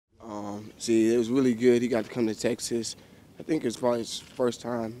See, it was really good. He got to come to Texas. I think it's probably his first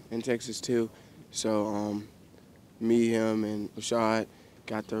time in Texas too. So me, him, and Rashad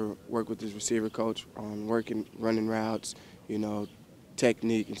got to work with his receiver coach on running routes,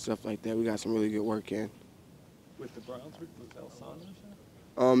 technique and stuff like that. We got some really good work in. With the Browns, with Al Saunders?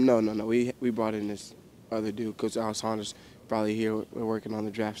 No. We brought in this other dude, Coach Al Saunders, probably here. We're working on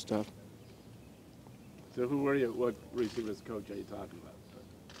the draft stuff. So who were you? What receivers coach are you talking about?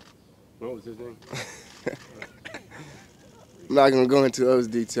 What was his name? I'm not going to go into those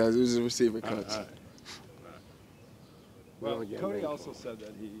details. It was a receiver coach. All right. Well, Cody also said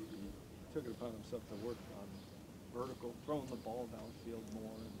that he took it upon himself to work on vertical, throwing the ball downfield more,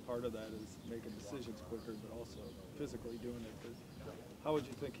 and part of that is making decisions quicker, but also physically doing it. But how would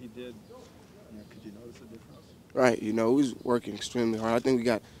you think he did? Could you notice a difference? Right, he was working extremely hard. I think we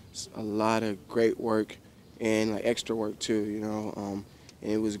got a lot of great work and extra work too,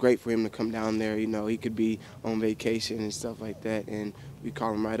 and it was great for him to come down there. He could be on vacation and stuff like that, and we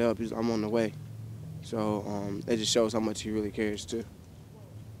call him right up. I'm on the way. So that just shows how much he really cares too.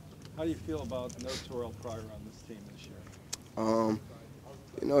 How do you feel about no Terrell Pryor on this team this year?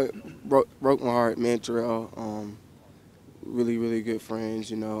 It broke my heart, man. Terrell, really, really good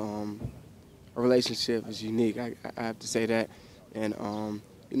friends. Our relationship is unique. I have to say that, and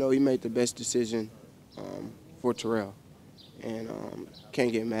he made the best decision for Terrell, and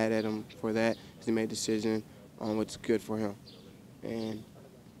can't get mad at him for that. He made a decision on what's good for him, and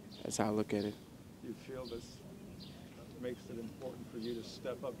that's how I look at it. You feel this makes it important for you to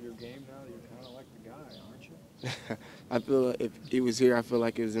step up your game now? You're kind of like the guy, aren't you? I feel if he was here, I feel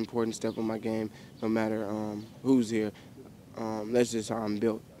like it was important to step up my game, no matter who's here. That's just how I'm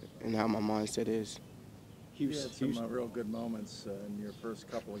built and how my mindset is. You had some real good moments in your first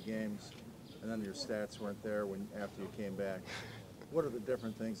couple of games, and then your stats weren't there after you came back. What are the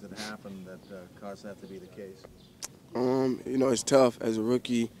different things that happened that caused that to be the case? It's tough as a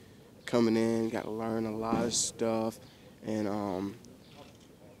rookie coming in, got to learn a lot of stuff, and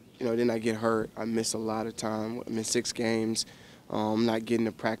then I get hurt. I miss a lot of time. I miss 6 games. I'm not getting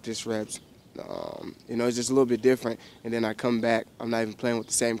the practice reps. It's just a little bit different. And then I come back. I'm not even playing with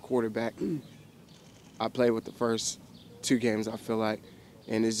the same quarterback I played with the first 2 games, I feel like.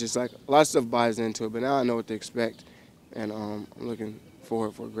 And it's just a lot of stuff buys into it. But now I know what to expect, and I'm looking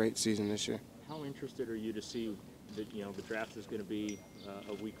forward for a great season this year. How interested are you to see that the draft is going to be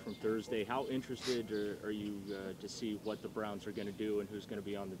a week from Thursday? How interested are you to see what the Browns are going to do and who's going to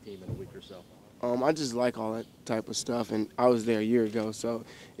be on the team in a week or so? I just like all that type of stuff, and I was there a year ago, so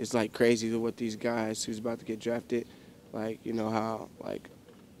it's crazy to what these guys who's about to get drafted, how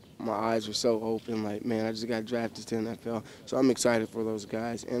my eyes were so open, man, I just got drafted to the NFL. So I'm excited for those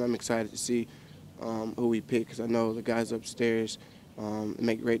guys, and I'm excited to see who we pick, because I know the guys upstairs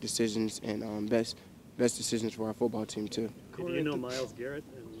make great decisions and best decisions for our football team too. Do you know Myles Garrett?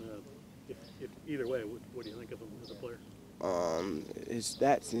 And if either way, what do you think of him as a player? His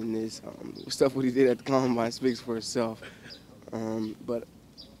stats and his stuff what he did at the combine speaks for itself. But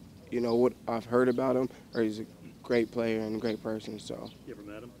what I've heard about him, he's a great player and a great person. So. You ever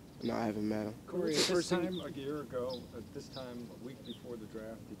met him? No, I haven't met him. Corey, at this time a year ago, at this time a week before the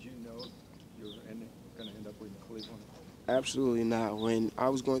draft, did you know you were going to end up with Cleveland? Absolutely not. When I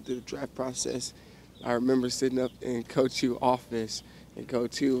was going through the draft process, I remember sitting up in Coach Hugh's office, and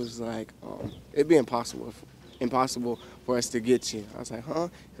Coach Hugh was like, it'd be impossible for us to get you. I was like, huh?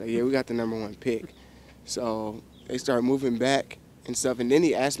 He's like, yeah, we got the #1 pick. So they started moving back and stuff, and then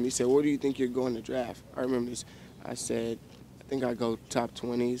he asked me, he said, where do you think you're going to draft? I remember this. I said, I think I go top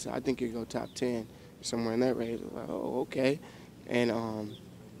 20s. I think you go top 10, somewhere in that range. I was like, oh, okay. And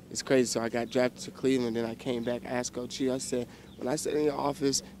it's crazy. So I got drafted to Cleveland, then I came back, asked Coach Hugh, I said, when I sat in your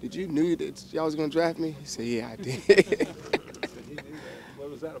office, did you knew that y'all was going to draft me? He said, yeah, I did.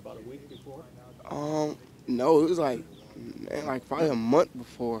 What was that, about a week before? No, it was probably a month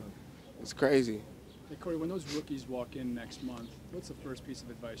before. It's crazy. Hey, Corey, when those rookies walk in next month, what's the first piece of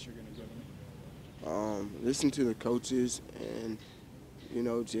advice you're going to give them? Listen to the coaches and,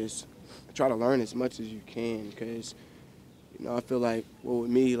 just try to learn as much as you can, because, I feel like,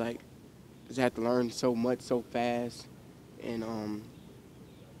 with me, just have to learn so much so fast, and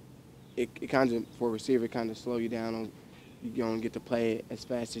it kind of, for a receiver, kind of slow you down on you don't get to play it as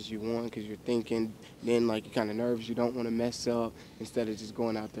fast as you want because you're thinking, then you're kind of nervous, you don't want to mess up instead of just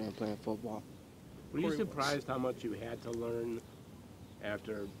going out there and playing football. Were you surprised how much you had to learn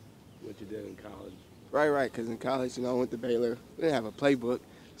after what you did in college? Right, because in college, I went to Baylor, we didn't have a playbook,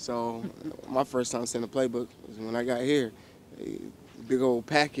 so my first time seeing a playbook was when I got here. A big old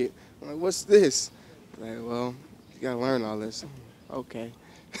packet. I'm like, what's this? Well, you got to learn all this. Okay.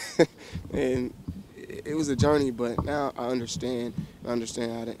 And it was a journey, but now I understand how the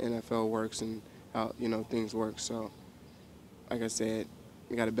NFL works and how, things work. So, like I said,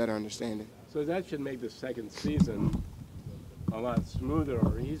 I got a better understanding. So that should make the second season a lot smoother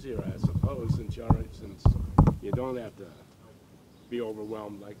or easier, I suppose, since you don't have to be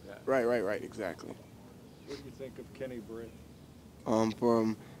overwhelmed like that. Right, exactly. What do you think of Kenny Britt?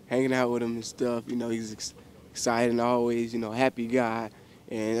 From hanging out with him and stuff, he's exciting always, happy guy.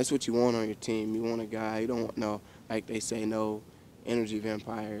 And that's what you want on your team. You want a guy, you don't want like they say, no energy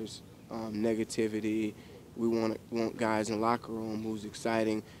vampires, negativity. We want guys in the locker room who's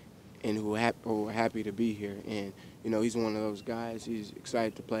exciting and who are happy to be here. And, he's one of those guys. He's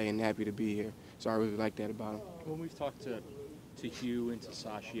excited to play and happy to be here. So I really like that about him. When we've talked to Hugh and to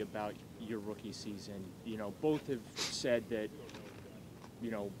Sashi about your rookie season, both have said that,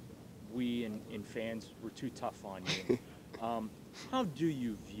 we and fans were too tough on you. How do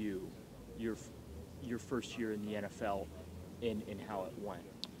you view your first year in the NFL and how it went?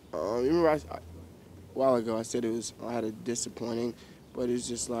 You remember a while ago I said I had a disappointing, but it's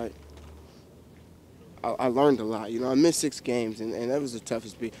just like I learned a lot. I missed 6 games, and that was the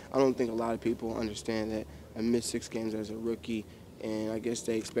toughest beat. I don't think a lot of people understand that I missed 6 games as a rookie, and I guess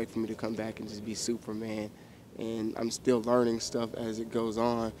they expect for me to come back and just be Superman. And I'm still learning stuff as it goes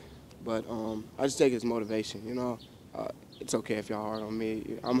on, but I just take it as motivation. It's okay if y'all hard on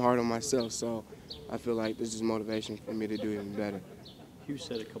me. I'm hard on myself, so I feel like this is motivation for me to do even better. Hugh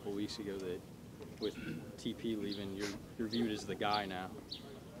said a couple weeks ago that with TP leaving, you're viewed as the guy now,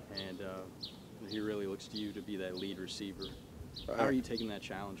 and he really looks to you to be that lead receiver. How are you taking that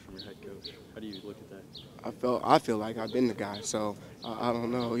challenge from your head coach? How do you look at that? I feel like I've been the guy, so I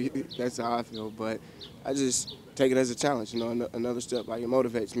don't know. That's how I feel, but I just take it as a challenge. Another step. Like, it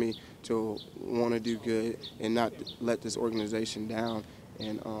motivates me to want to do good and not let this organization down,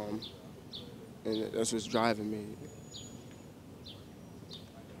 and that's what's driving me.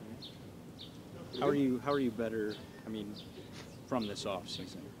 How are you better? I mean, from this off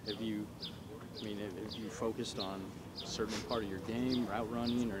season, have you focused on a certain part of your game, route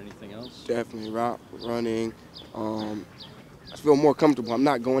running, or anything else? Definitely route running. I feel more comfortable. I'm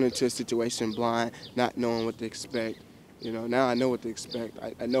not going into a situation blind, not knowing what to expect. Now I know what to expect.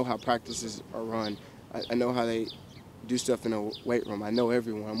 I know how practices are run. I know how they do stuff in the weight room. I know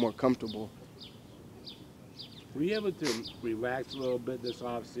everyone. I'm more comfortable. Were you able to relax a little bit this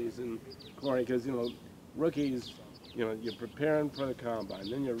off season, Corey? Because rookies, you're preparing for the combine,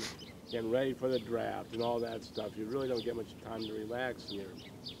 then you're getting ready for the draft and all that stuff. You really don't get much time to relax here.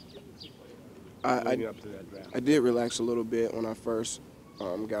 Leading up to that draft. I did relax a little bit when I first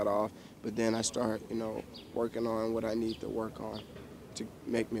got off, but then I started, working on what I need to work on to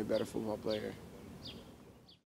make me a better football player.